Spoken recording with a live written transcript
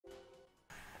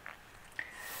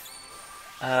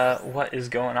What is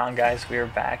going on, guys? We are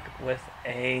back with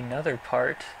another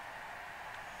part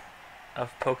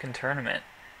of Pokkén Tournament,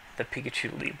 the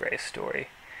Pikachu Libre story.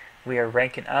 We are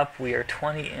ranking up. We are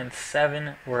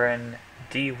 20-7. We're in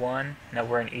D1. No,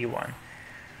 we're in E1.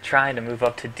 Trying to move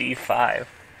up to D5.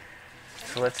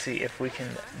 So let's see if we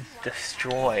can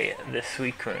destroy this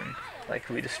Suicune like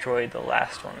we destroyed the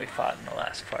last one we fought in the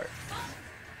last part.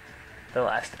 The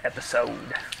last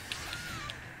episode.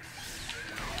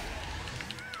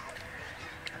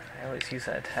 I always use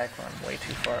that attack when I'm way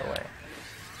too far away.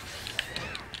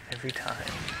 Every time.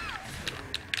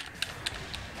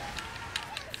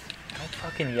 Don't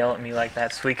fucking yell at me like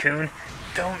that, Suicune.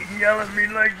 Don't yell at me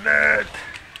like that!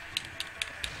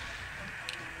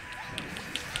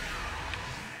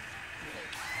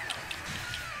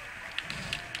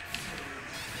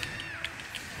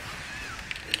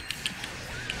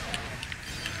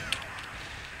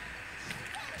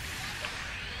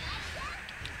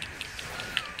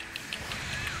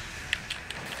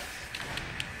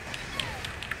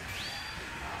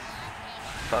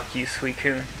 Fuck you,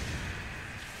 Suicune.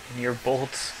 And your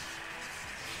bolts.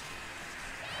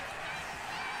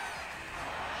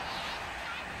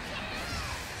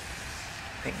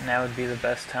 I think now would be the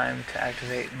best time to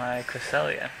activate my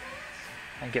Cresselia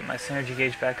and get my synergy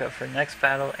gauge back up for next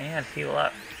battle and heal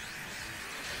up.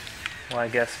 Well, I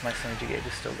guess my synergy gauge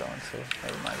is still going, so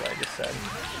never mind what I just said.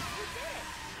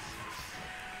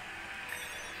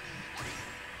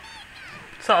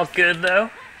 It's all good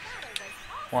though.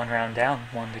 One round down,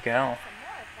 one to go.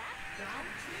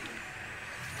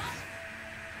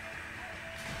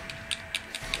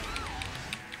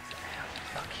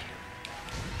 Fuck you.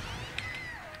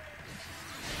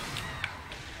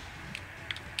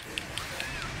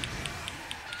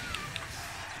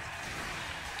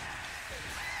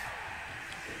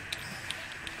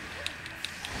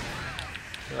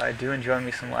 So I do enjoy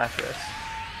me some Lapras.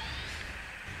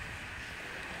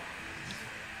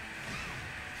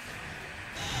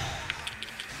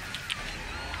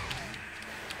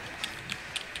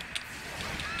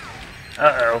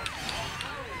 Uh-oh.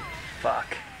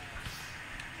 Fuck.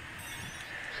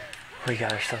 We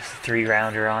got ourselves a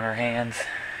 3-rounder on our hands.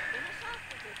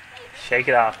 Shake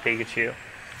it off, Pikachu.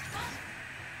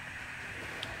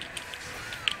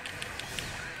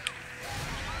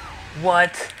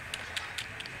 What?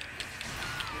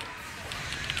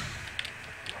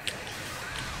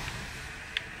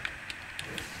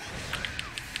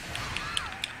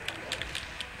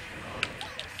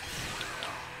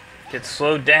 Get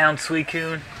slowed down,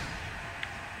 Suicune.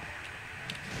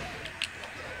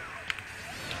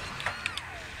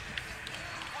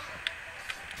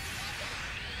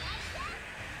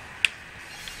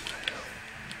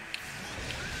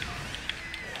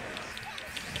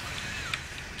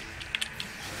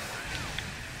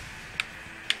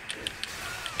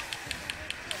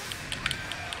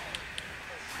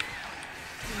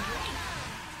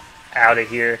 Out of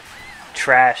here.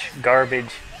 Trash.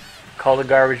 Garbage. Call the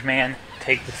garbage man.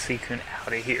 Take the Suicune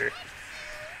out of here.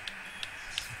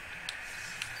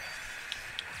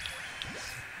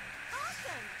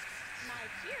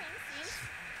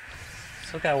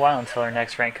 Still got a while until our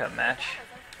next rank up match.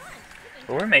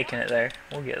 But we're making it there.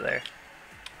 We'll get there.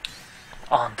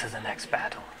 On to the next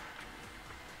battle.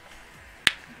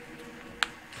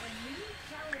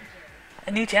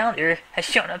 A new challenger has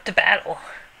shown up to battle.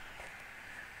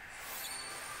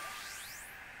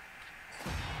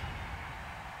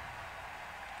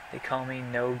 They call me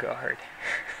No Guard.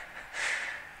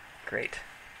 Great.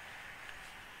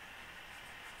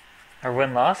 Our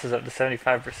win-loss is up to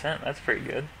 75%. That's pretty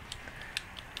good.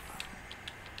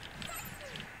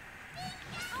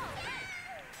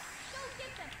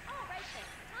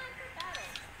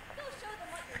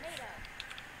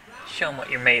 Show them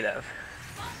what you're made of.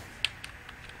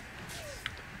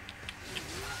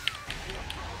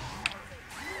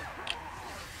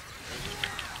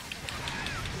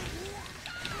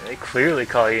 They clearly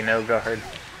call you No Guard.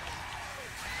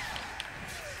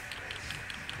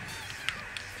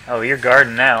 Oh, you're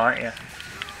guarding now, aren't you?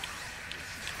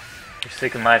 You're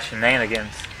sick of my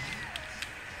shenanigans.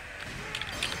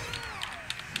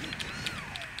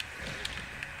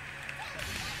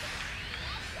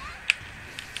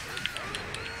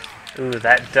 Ooh,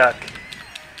 that duck.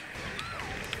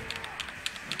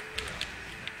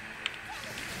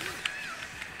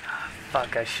 Ah,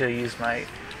 fuck, I should have used my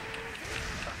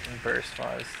burst while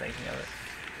I was thinking of it.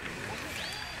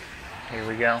 Here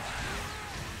we go.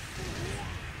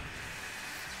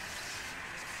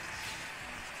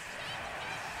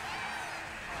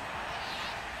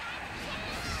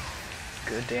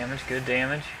 Good damage, good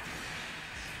damage.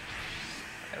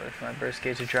 Wait for my burst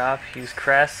gauge to drop. Use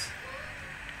Cress.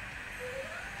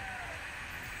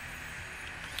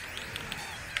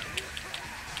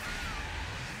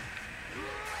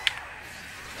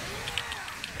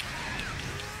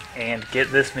 And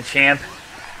get this Machamp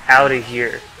out of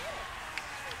here.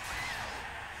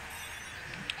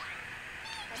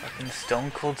 Fucking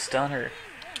Stone Cold Stunner.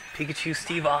 Pikachu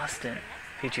Steve Austin.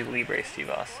 Pikachu Libre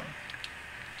Steve Austin.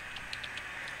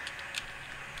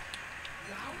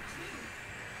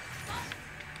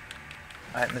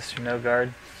 Alright, Mr. No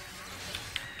Guard.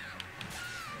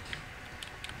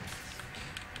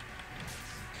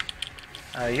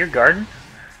 You're guarding?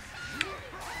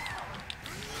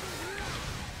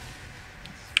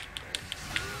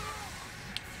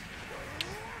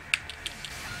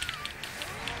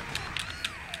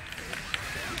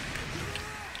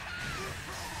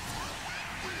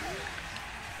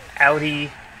 Outie.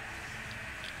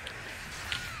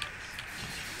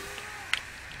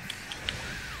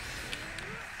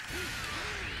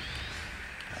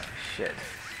 Oh shit.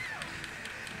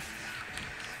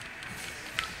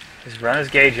 Just run his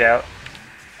gauge out.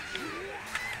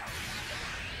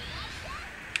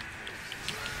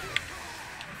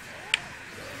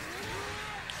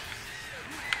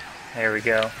 There we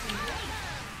go.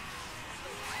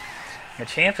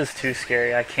 Machamp is too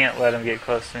scary. I can't let him get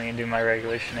close to me and do my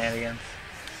regular shenanigans.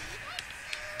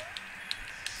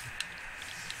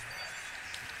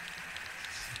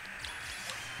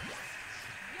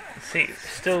 Let's see,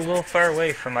 still a little far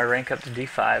away from my rank up to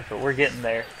D5, but we're getting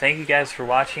there. Thank you guys for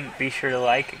watching. Be sure to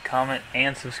like, comment,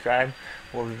 and subscribe.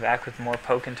 We'll be back with more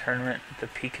Pokkén Tournament, the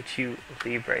Pikachu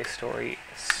Libre story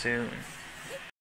soon.